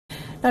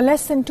Now,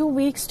 less than 2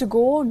 weeks to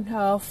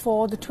go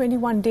for the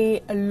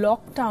 21-day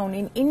lockdown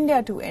in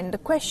India to end. The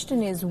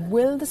question is,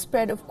 will the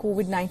spread of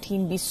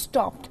COVID-19 be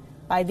stopped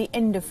by the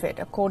end of it?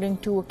 According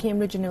to a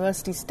Cambridge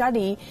University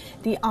study,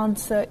 the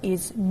answer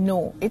is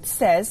no. It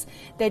says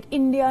that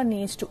India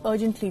needs to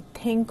urgently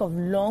think of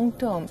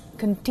long-term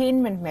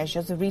containment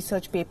measures. A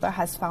research paper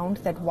has found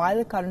that while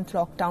the current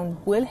lockdown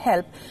will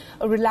help,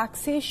 a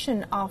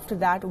relaxation after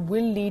that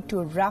will lead to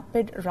a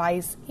rapid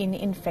rise in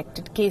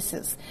infected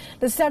cases.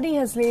 The study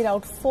has laid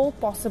out 4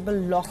 possible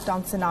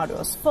lockdown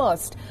scenarios.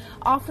 First,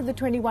 after the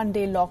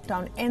 21-day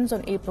lockdown ends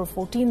on April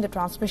 14, the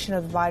transmission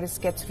of the virus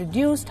gets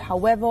reduced.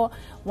 However,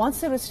 once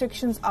the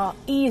restrictions are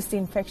eased, the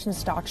infections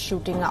start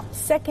shooting up.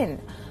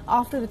 Second,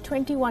 after the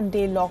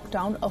 21-day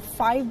lockdown, a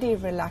 5-day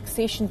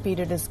relaxation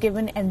period is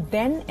given and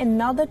then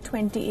another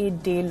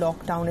 28-day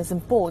lockdown is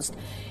imposed.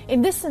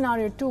 In this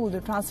scenario too,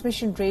 the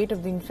transmission rate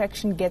of the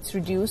infection gets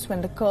reduced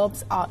when the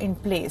curbs are in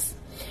place.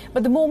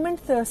 But the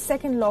moment the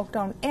second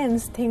lockdown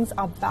ends, things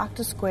are back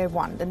to square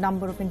one. The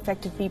number of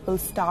infected people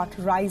start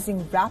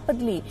rising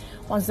rapidly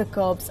once the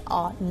curbs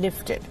are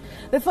lifted.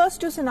 The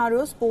first 2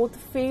 scenarios both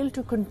fail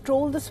to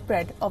control the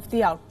spread of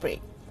the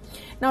outbreak.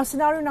 Now,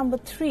 scenario number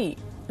 3,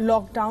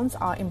 lockdowns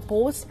are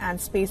imposed and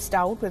spaced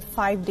out with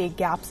 5-day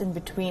gaps in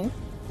between,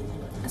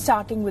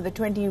 starting with a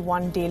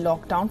 21-day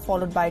lockdown,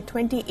 followed by a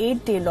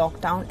 28-day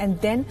lockdown,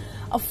 and then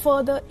a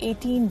further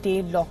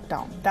 18-day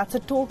lockdown. That's a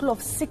total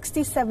of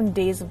 67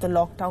 days of the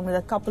lockdown with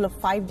a couple of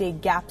 5-day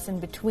gaps in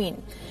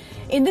between.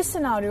 In this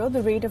scenario,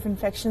 the rate of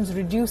infections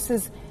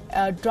reduces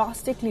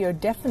drastically or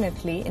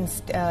definitely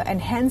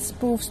and hence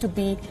proves to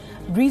be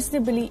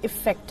reasonably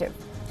effective.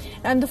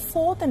 And the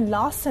fourth and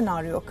last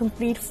scenario, a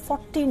complete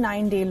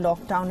 49-day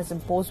lockdown is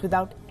imposed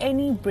without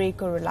any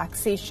break or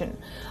relaxation.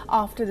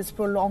 After this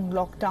prolonged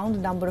lockdown, the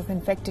number of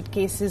infected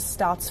cases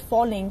starts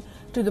falling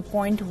to the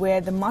point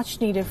where the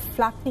much-needed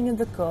flattening of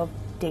the curve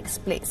takes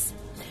place.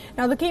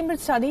 Now, the Cambridge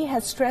study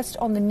has stressed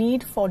on the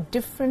need for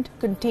different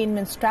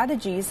containment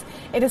strategies.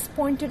 It has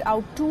pointed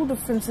out 2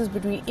 differences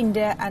between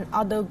India and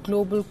other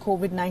global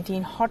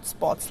COVID-19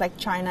 hotspots like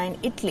China and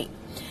Italy.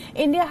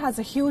 India has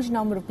a huge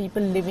number of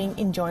people living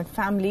in joint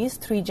families,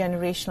 3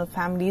 generational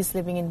families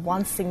living in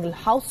one single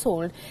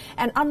household.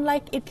 And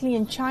unlike Italy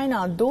and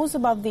China, those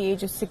above the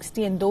age of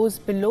 60 and those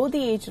below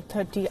the age of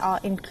 30 are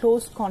in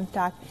close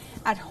contact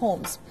at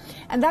homes.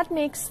 And that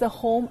makes the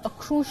home a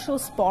crucial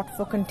spot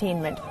for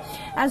containment.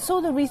 And so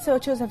the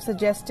researchers have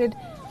suggested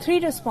 3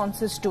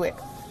 responses to it: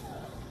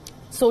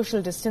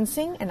 social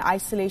distancing and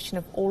isolation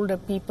of older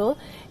people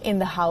in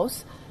the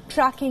house,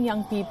 tracking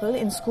young people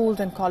in schools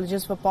and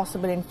colleges for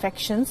possible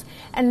infections,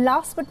 and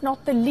last but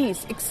not the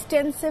least,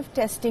 extensive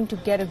testing to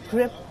get a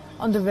grip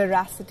on the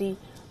veracity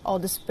or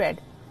the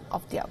spread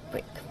of the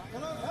outbreak.